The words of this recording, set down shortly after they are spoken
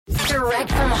Direct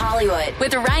from Hollywood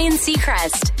with Ryan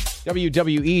Seacrest.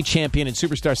 WWE champion and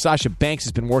superstar Sasha Banks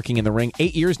has been working in the ring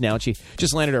 8 years now, and she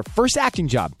just landed her first acting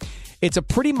job. It's a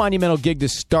pretty monumental gig to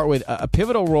start with, a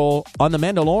pivotal role on The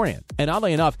Mandalorian. And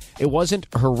oddly enough, it wasn't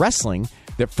her wrestling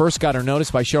that first got her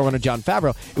noticed by showrunner Jon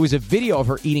Favreau. It was a video of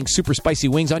her eating super spicy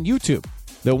wings on YouTube.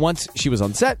 Though once she was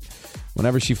on set,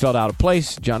 whenever she felt out of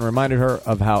place, Jon reminded her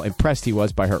of how impressed he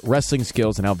was by her wrestling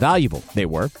skills and how valuable they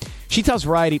were. She tells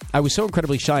Variety, "I was so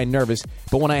incredibly shy and nervous,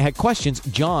 but when I had questions,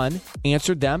 Jon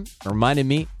answered them and reminded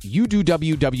me, you do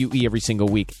WWE every single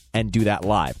week and do that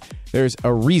live. There's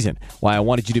a reason why I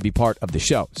wanted you to be part of the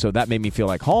show. So that made me feel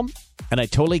like home, and I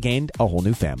totally gained a whole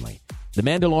new family." The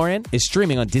Mandalorian is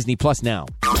streaming on Disney Plus now.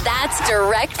 That's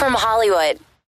direct from Hollywood.